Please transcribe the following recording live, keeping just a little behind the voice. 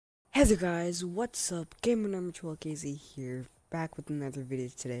Hey there guys, what's up? Gamer number 12KZ here, back with another video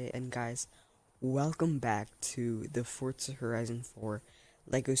today, and guys, welcome back to the Forza Horizon 4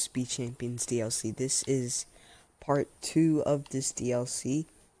 LEGO Speed Champions DLC. This is part 2 of this DLC.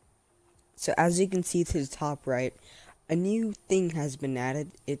 So as you can see to the top right, a new thing has been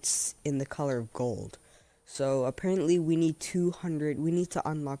added. It's in the color of gold. So apparently we need to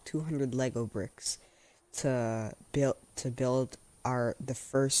unlock 200 LEGO bricks to build the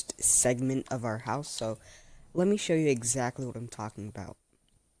first segment of our house. So let me show you exactly what I'm talking about.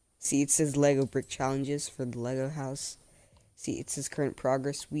 See, it says Lego brick challenges for the Lego house. See, it says current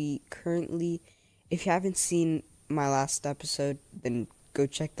progress. If you haven't seen my last episode, then go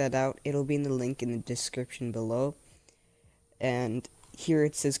check that out. It'll be in the link in the description below. And here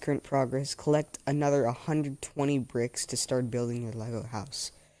it says current progress. Collect another 120 bricks to start building your Lego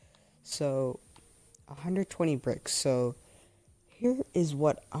house. So 120 bricks. So here is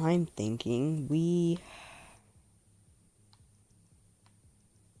what I'm thinking. We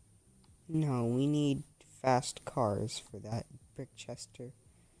need fast cars for that Brickchester,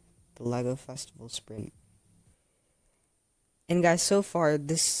 the Lego Festival Sprint. And guys, so far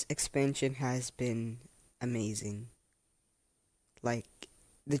this expansion has been amazing. Like,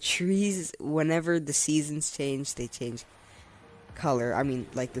 the trees, whenever the seasons change, they change color. I mean,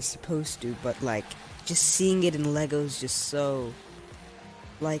 like they're supposed to, but like just seeing it in Lego is just so,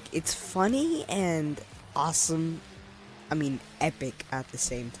 like, it's funny and awesome. I mean, epic at the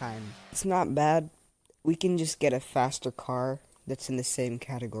same time. It's not bad. We can just get a faster car that's in the same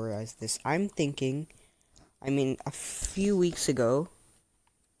category as this. I'm thinking, a few weeks ago,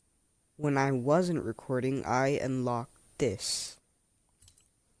 when I wasn't recording, I unlocked this.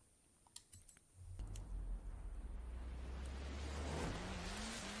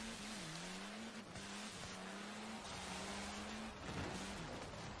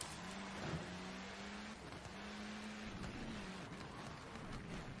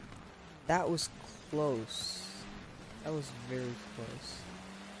 That was close. That was very close.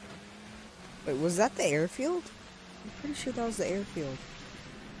 Wait, was that the airfield? I'm pretty sure that was the airfield.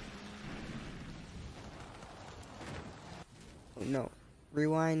 Oh, no.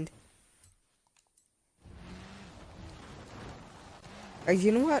 Rewind.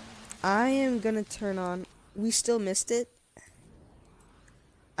 You know what? I am gonna turn on... We still missed it.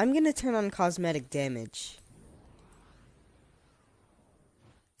 I'm gonna turn on cosmetic damage.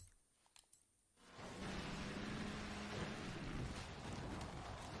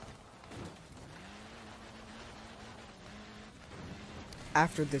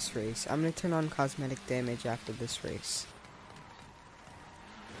 After this race. I'm gonna turn on cosmetic damage after this race.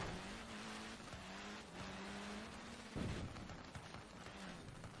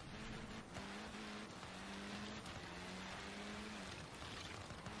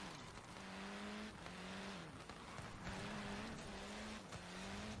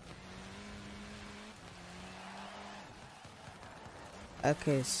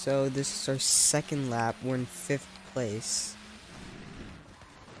 Okay, so this is our second lap. We're in 5th place.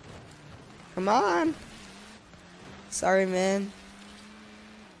 Come on! Sorry, man.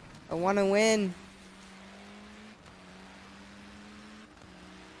 I want to win.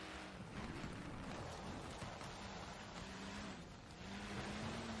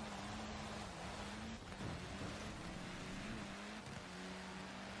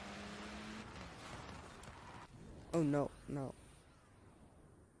 Oh, no, no.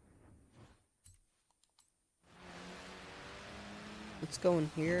 Let's go in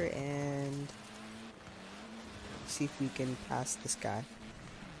here and see if we can pass this guy.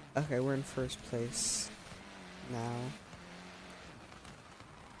 Okay, we're in 1st place now.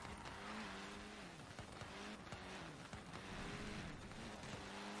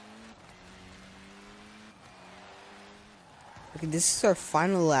 Okay, this is our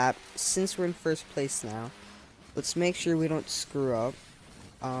final lap. Since we're in 1st place now, let's make sure we don't screw up.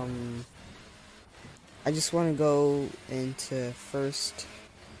 I just want to go into first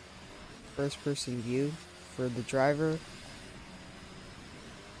person view for the driver.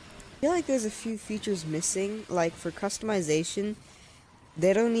 I feel like there's a few features missing. Like for customization,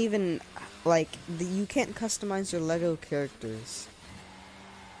 they don't even, you can't customize your Lego characters.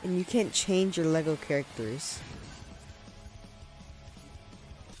 And you can't change your Lego characters.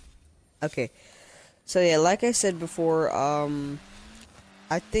 Okay. So yeah, like I said before,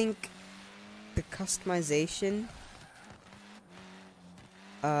 I think the customization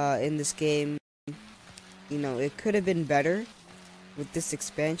in this game, it could have been better with this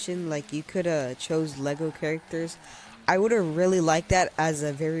expansion. Like, you could have chose Lego characters. I would have really liked that as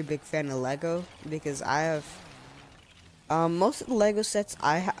a very big fan of Lego, because I have Most of the Lego sets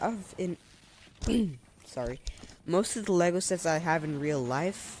I have in sorry. Most of the Lego sets I have in real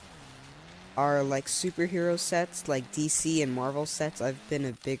life are like superhero sets, like DC and Marvel sets. I've been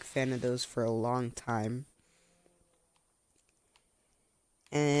a big fan of those for a long time.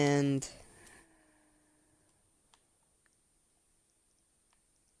 And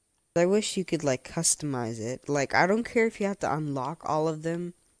I wish you could like customize it. Like, I don't care if you have to unlock all of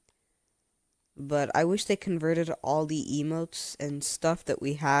them, but I wish they converted all the emotes and stuff that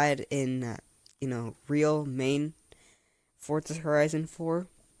we had in, real main Forza Horizon 4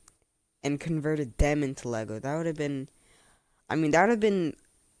 and converted them into Lego. That would have been,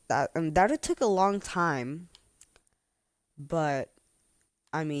 that would took a long time, but,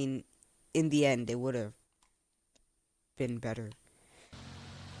 in the end, it would have been better.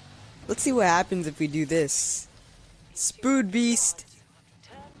 Let's see what happens if we do this. Spood Beast!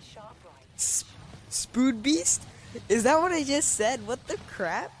 Spood Beast? Is that what I just said? What the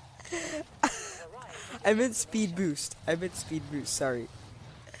crap? I meant Speed Boost. Sorry.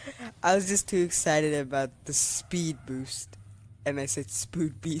 I was just too excited about the Speed Boost. And I said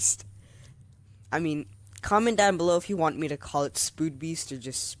Spood Beast. Comment down below if you want me to call it Spood Beast or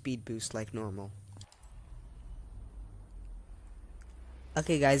just Speed Boost like normal.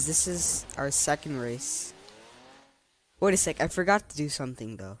 Okay guys, this is our second race. Wait a sec, I forgot to do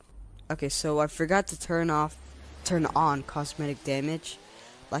something though. Okay, so I forgot to turn on cosmetic damage,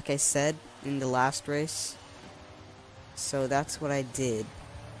 like I said in the last race. So that's what I did.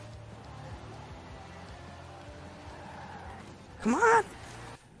 Come on!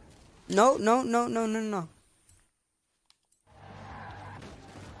 No.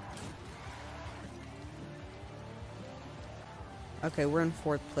 Okay, we're in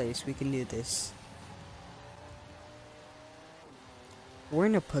 4th place. We can do this. We're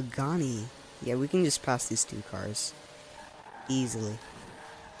in a Pagani. Yeah, we can just pass these 2 cars. Easily.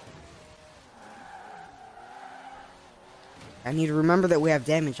 I need to remember that we have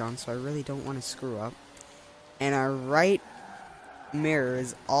damage on, so I really don't want to screw up. And our right mirror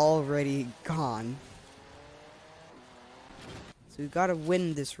is already gone. So we gotta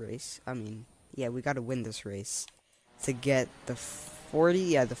win this race. Yeah, we gotta win this race to get the 40,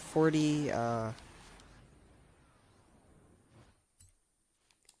 yeah, the 40, I'm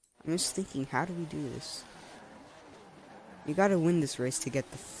just thinking, how do we do this? You gotta win this race to get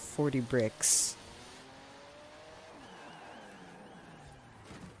the 40 bricks.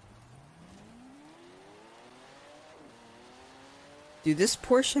 Dude, this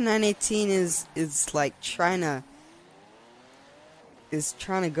Porsche 918 is like trying to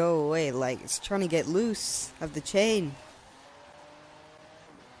go away, like it's trying to get loose of the chain.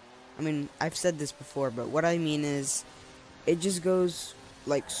 I've said this before, but what I mean is it just goes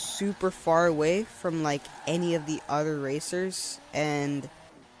like super far away from like any of the other racers, and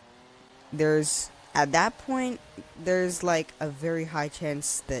at that point there's like a very high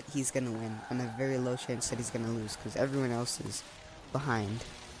chance that he's gonna win and a very low chance that he's gonna lose because everyone else is behind.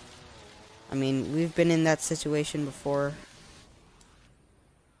 We've been in that situation before.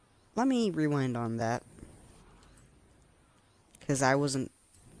 Let me rewind on that, because I wasn't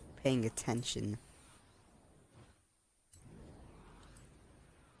paying attention.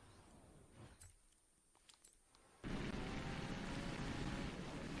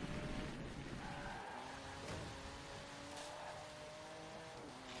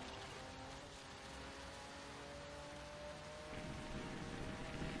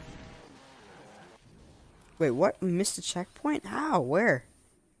 Wait, what? We missed a checkpoint? How? Where?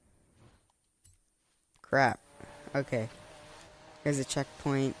 Crap. Okay. Here's a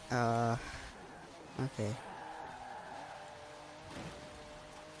checkpoint. Okay.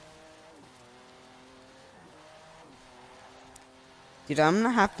 Dude, I'm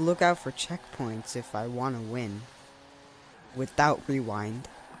gonna have to look out for checkpoints if I want to win. Without rewind.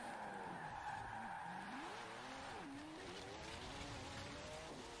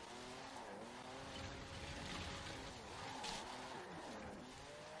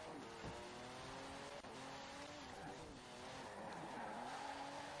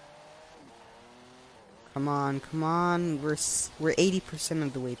 Come on. We're 80%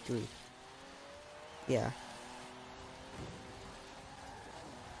 of the way through. Yeah.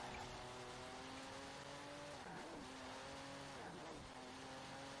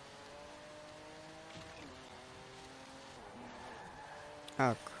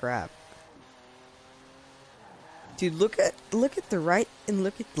 Oh crap. Dude, look at the right and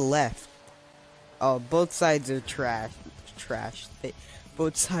look at the left. Oh, both sides are trash.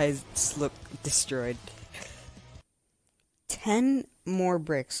 Both sides look destroyed. 10 more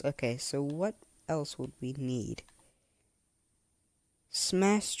bricks. Okay, so what else would we need?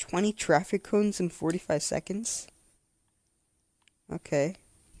 Smash 20 traffic cones in 45 seconds? Okay.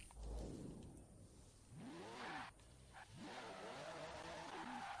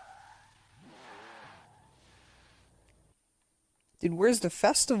 Dude, where's the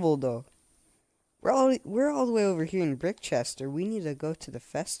festival though? We're all the way over here in Brickchester. We need to go to the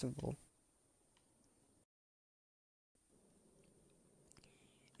festival.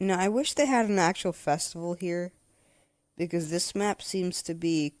 Now, I wish they had an actual festival here, because this map seems to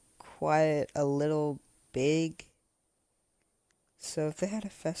be quite a little big. So if they had a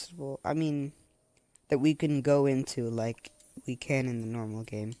festival, I mean, that we can go into like we can in the normal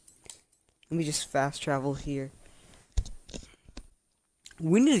game. Let me just fast travel here.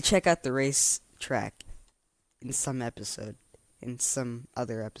 We need to check out the race track in some episode, in some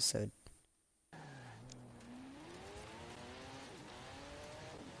other episode.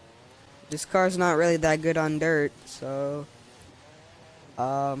 This car's not really that good on dirt, so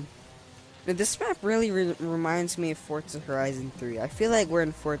this map really reminds me of Forza Horizon 3. I feel like we're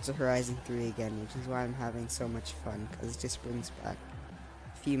in Forza Horizon 3 again, which is why I'm having so much fun, because it just brings back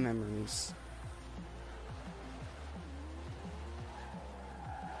a few memories.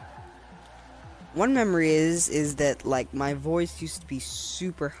 One memory is that, like, my voice used to be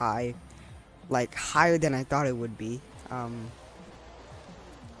super high, like higher than I thought it would be,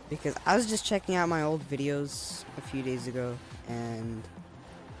 because I was just checking out my old videos a few days ago, and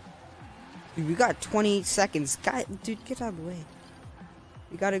dude, we got 20 seconds. Dude, get out of the way.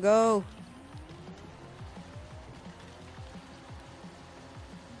 We gotta go.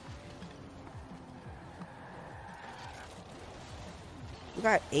 We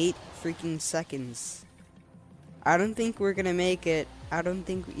got 8 freaking seconds. I don't think we're gonna make it. I don't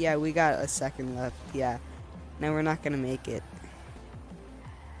think. Yeah, we got a second left. Yeah. No, we're not gonna make it.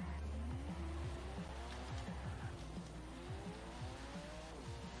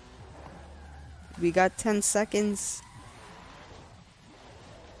 We got 10 seconds.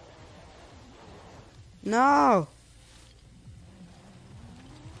 No!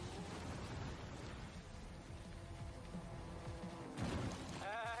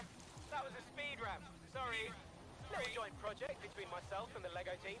 That was a speed ramp. Sorry. Little joint project between myself and the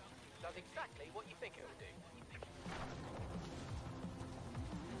Lego team. Does exactly what you think it will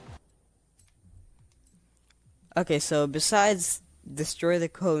do. Okay, so besides destroy the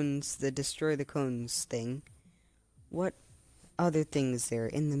cones thing, what other things there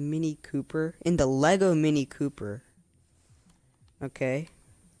in the Mini Cooper? In the Lego Mini Cooper. Okay.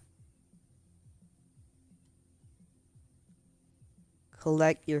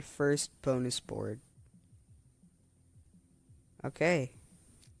 Collect your first bonus board. Okay.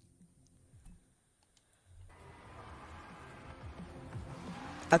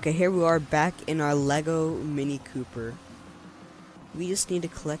 Okay, here we are back in our Lego Mini Cooper. We just need to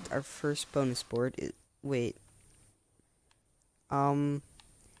collect our first bonus board. Wait.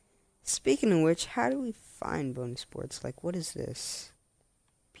 Speaking of which, how do we find bonus boards? Like, what is this?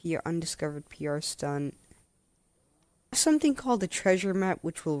 Undiscovered PR stunt. Something called the treasure map,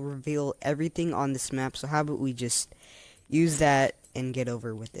 which will reveal everything on this map. So how about we just use that and get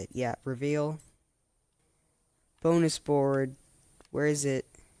over with it? Yeah, reveal. Bonus board. Where is it?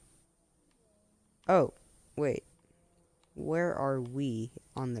 Oh, wait. Where are we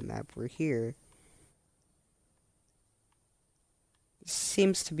on the map? We're here.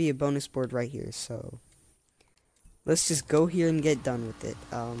 Seems to be a bonus board right here, so let's just go here and get done with it.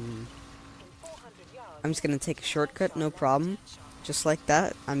 I'm just gonna take a shortcut, no problem. Just like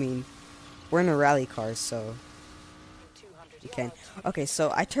that. I mean, we're in a rally car, so you can. Okay,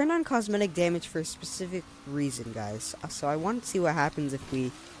 so I turned on cosmetic damage for a specific reason, guys. So I want to see what happens if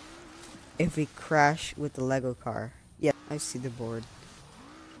we crash with the Lego car. Yeah, I see the board.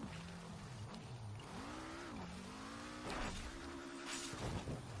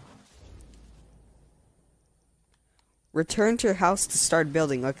 Return to your house to start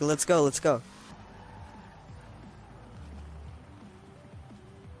building. Okay, let's go, let's go.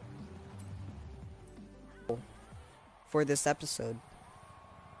 For this episode.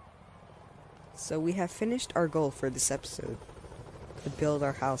 So we have finished our goal for this episode. To build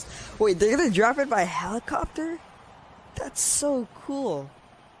our house. Wait, they're gonna drop it by helicopter? That's so cool.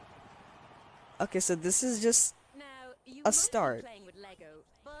 Okay, so this is just now, you a start. Playing with Lego,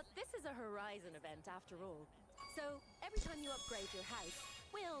 but this is a Horizon event after all. So every time you upgrade your house,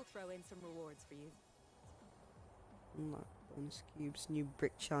 we'll throw in some rewards for you. Unlock bonus cubes, new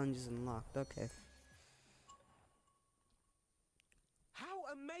brick challenges unlocked. Okay. How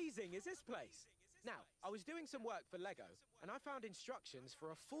amazing is this place? Now, I was doing some work for Lego, and I found instructions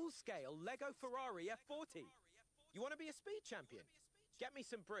for a full-scale Lego Ferrari F40. You want to be a speed champion? Get me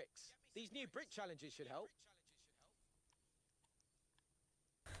some bricks. These new brick challenges should help.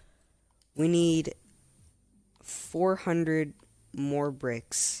 We need 400 more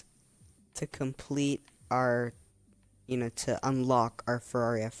bricks to complete our, to unlock our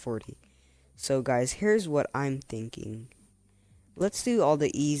Ferrari F40. So guys, here's what I'm thinking. Let's do all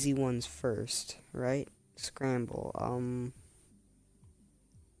the easy ones first, right? Scramble.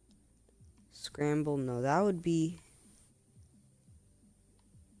 Scramble, no, that would be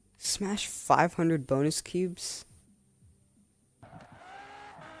smash 500 bonus cubes. In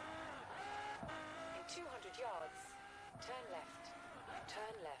 200 yards, turn left.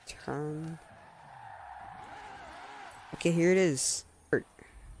 Turn left. Turn. Okay, here it is.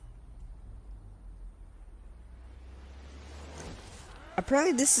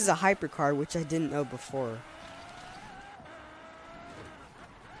 Apparently this is a hypercar, which I didn't know before.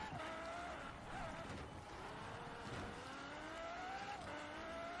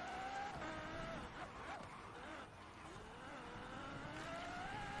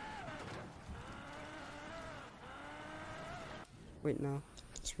 Wait, no.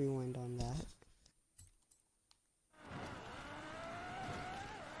 Let's rewind on that.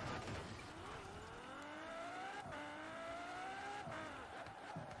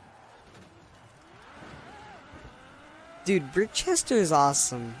 Dude, Brickchester is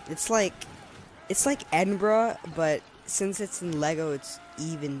awesome. It's like Edinburgh, but since it's in Lego, it's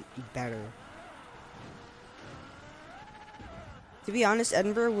even better. To be honest,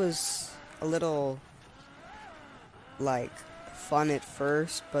 Edinburgh was a little, like, fun at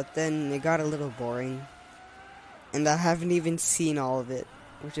first, but then it got a little boring. And I haven't even seen all of it,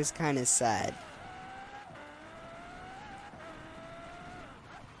 which is kind of sad.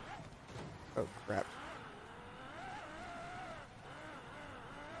 Oh, crap.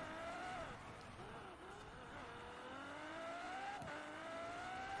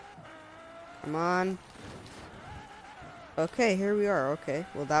 Come on. Okay, here we are. Okay,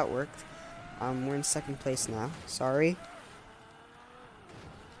 well that worked. We're in second place now. Sorry.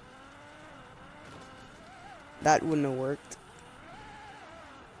 That wouldn't have worked.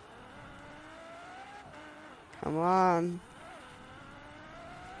 Come on.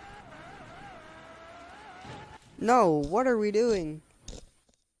 No, what are we doing?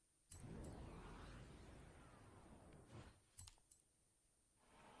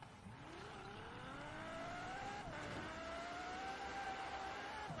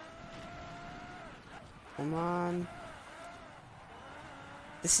 Come on.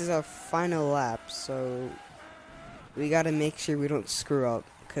 This is our final lap, so we gotta make sure we don't screw up,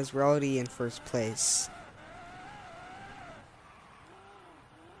 because we're already in first place.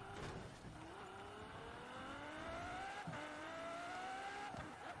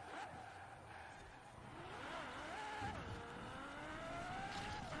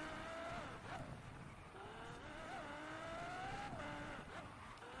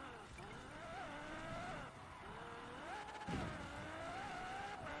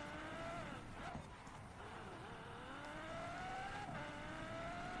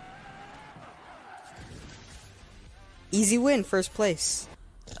 Easy win, first place.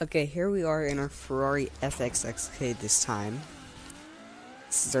 Okay, here we are in our Ferrari FXXK this time.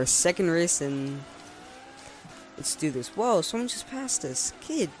 This is our second race, and let's do this. Whoa, someone just passed us.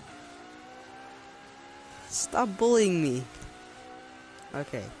 Kid, stop bullying me.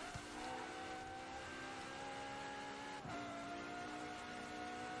 Okay.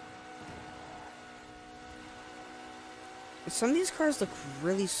 Some of these cars look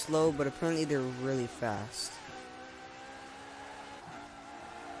really slow, but apparently they're really fast.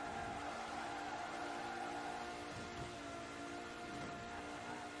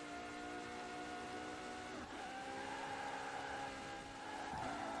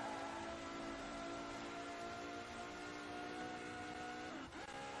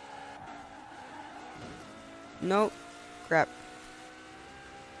 Nope. Crap.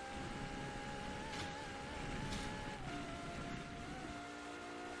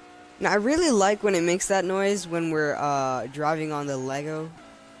 Now I really like when it makes that noise when we're driving on the Lego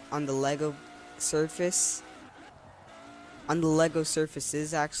surface. On the Lego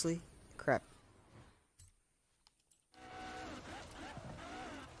surfaces, actually. Crap.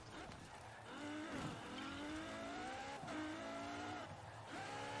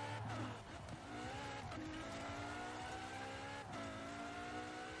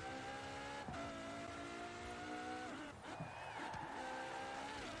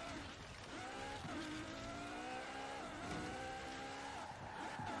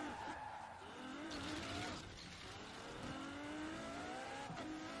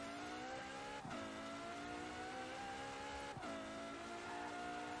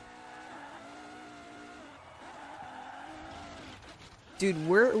 Dude,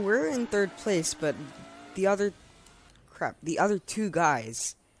 we're in third place, but the other the other two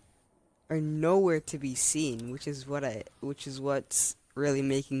guys are nowhere to be seen, which is what's really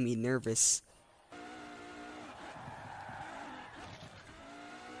making me nervous.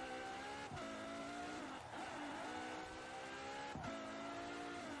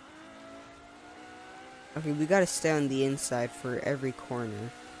 Okay, we gotta stay on the inside for every corner.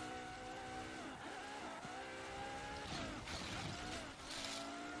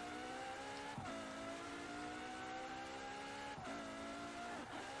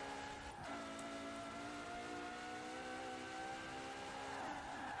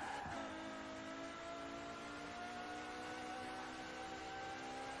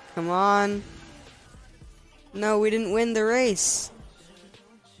 Come on. No, we didn't win the race.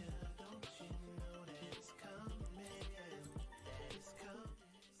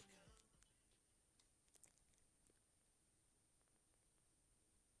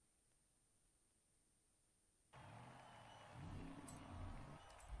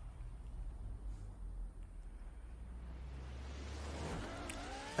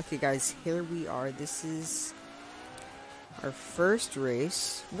 Okay guys, here we are. This is our first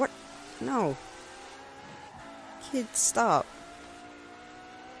race. What? No. Kid, stop.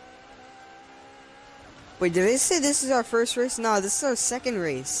 Wait, did they say this is our first race? No, this is our second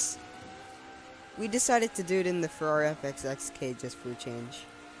race. We decided to do it in the Ferrari FXXK just for a change.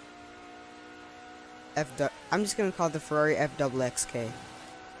 I'm just gonna call it the Ferrari FXXK.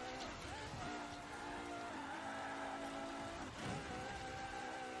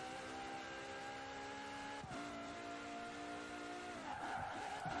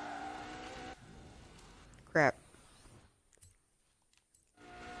 Crap.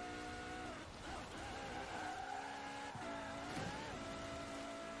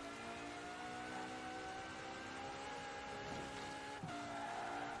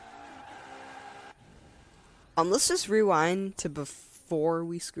 Let's just rewind to before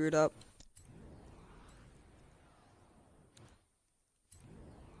we screwed up.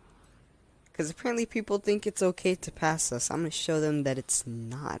 Because apparently people think it's okay to pass us. I'm gonna show them that it's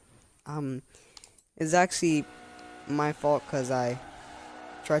not. It's actually my fault because I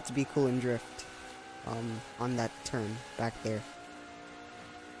tried to be cool and drift on that turn back there.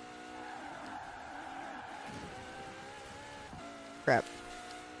 Crap.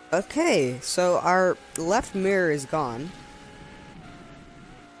 Okay, so our left mirror is gone.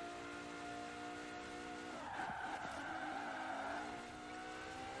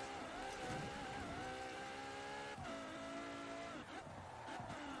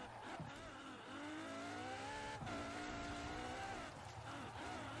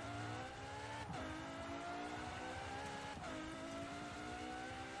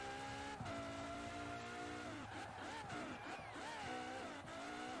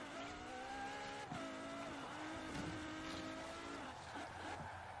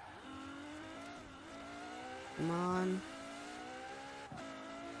 Come on.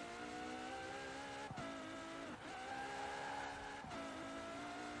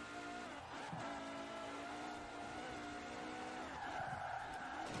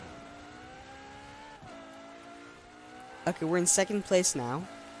 Okay, we're in second place now,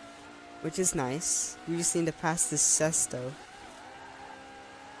 which is nice. We just need to pass this Sesto.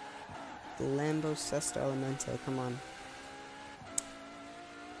 The Lambo Sesto Elemento, come on.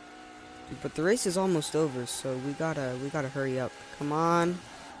 But the race is almost over, so we gotta hurry up. Come on.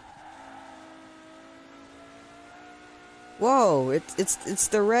 Whoa, it's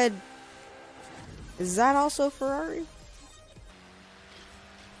the red. Is that also Ferrari?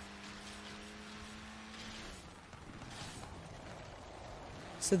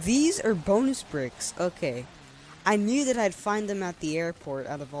 So these are bonus bricks. Okay. I knew that I'd find them at the airport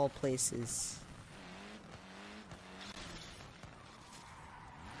out of all places.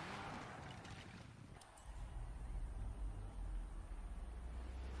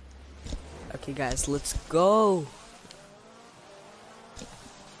 Okay guys, let's go.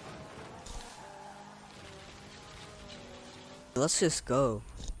 Let's just go.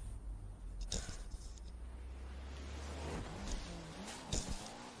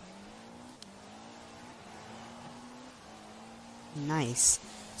 Nice.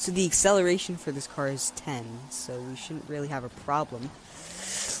 So the acceleration for this car is 10, so we shouldn't really have a problem.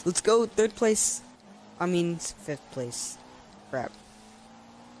 Let's go, third place. I mean, fifth place. Crap.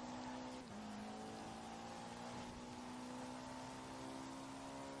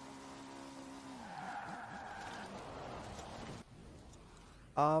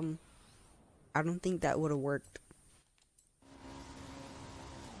 I don't think that would have worked.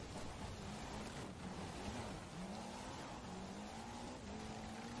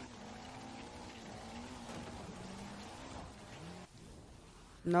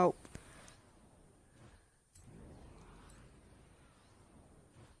 Nope.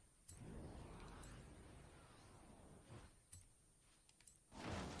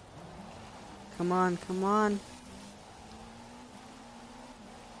 Come on, come on.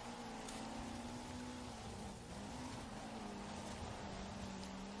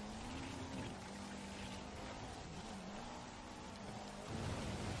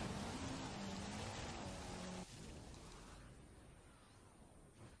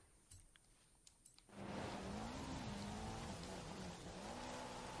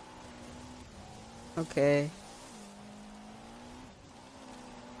 Okay.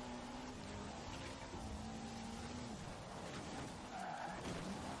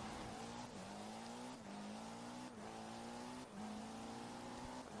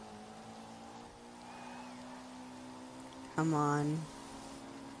 Come on.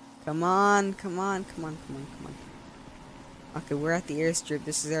 Come on, come on, come on, come on, come on. Okay, we're at the airstrip.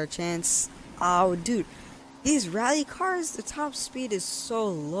 This is our chance. Oh, dude. These rally cars, the top speed is so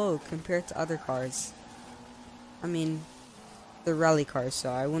low compared to other cars. I mean, the rally cars,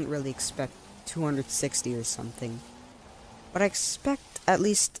 so I wouldn't really expect 260 or something. But I expect at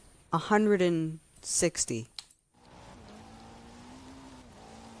least 160.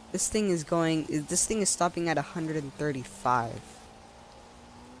 This thing is stopping at 135.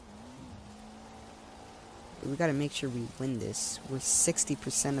 We gotta make sure we win this. We're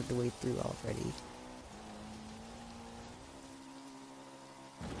 60% of the way through already.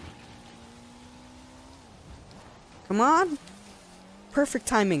 Come on! Perfect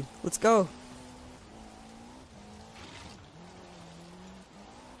timing. Let's go.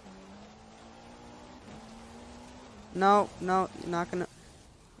 No, no, you're not gonna.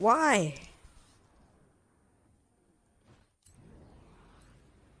 Why?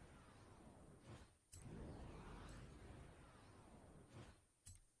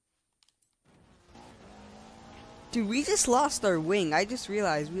 Dude, we just lost our wing. I just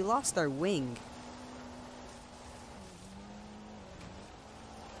realized we lost our wing.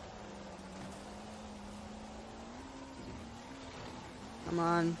 Come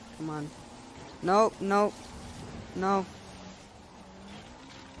on, come on. Nope, nope, no.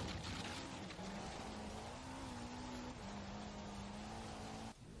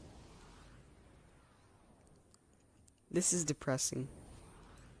 This is depressing.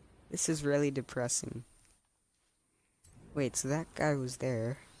 This is really depressing. Wait, so that guy was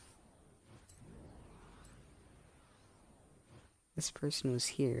there. This person was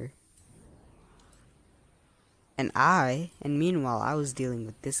here. And meanwhile, I was dealing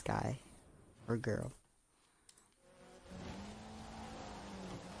with this guy. Or girl.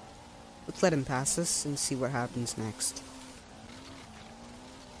 Let's let him pass us and see what happens next.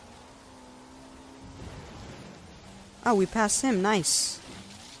 Oh, we passed him. Nice.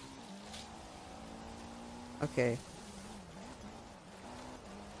 Okay.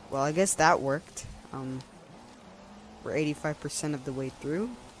 Well, I guess that worked. We're 85% of the way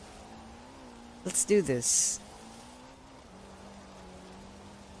through. Let's do this.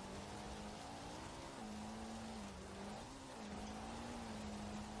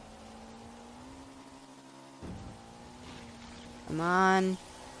 Come on.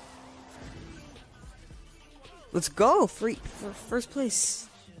 Let's go! For first place.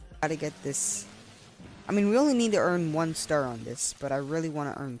 Gotta get this. I mean, we only need to earn 1 star on this, but I really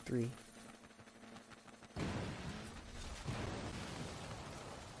want to earn 3.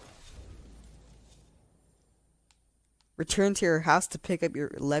 Return to your house to pick up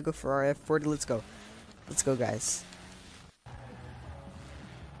your Lego FERRARI F40. Let's go. Let's go, guys.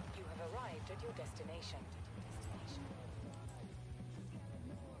 You have arrived at your destination.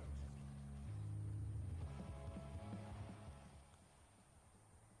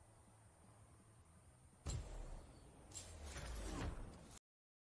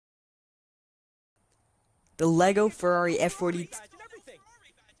 The Lego FERRARI F40.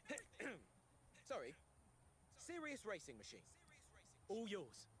 Sorry. Serious racing machine. All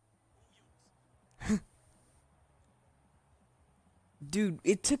yours. Dude,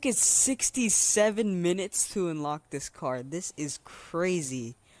 it took us 67 minutes to unlock this car. This is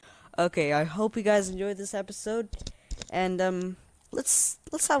crazy. Okay, I hope you guys enjoyed this episode. And let's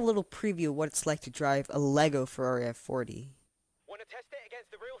have a little preview of what it's like to drive a Lego FERRARI F40. Want to test it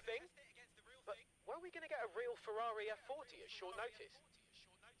against the real thing? But where are we going to get a real Ferrari F40 at short notice?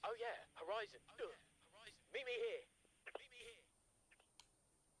 Oh yeah, Horizon. Ugh. Meet me here.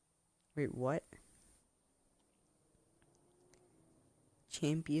 Wait, what?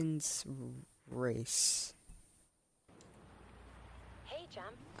 Champions race. Hey, Jam.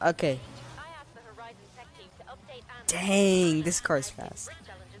 Okay. I asked the Horizon Horizon tech team to update and Dang, this car's fast. brick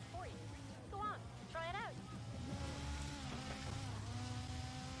challenges for you. Go on, try it out.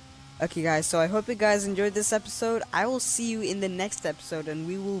 Okay guys, so I hope you guys enjoyed this episode. I will see you in the next episode, and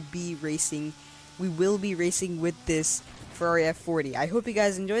we will be racing with this Ferrari F40. I hope you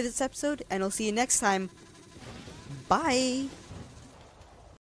guys enjoyed this episode, and I'll see you next time. Bye!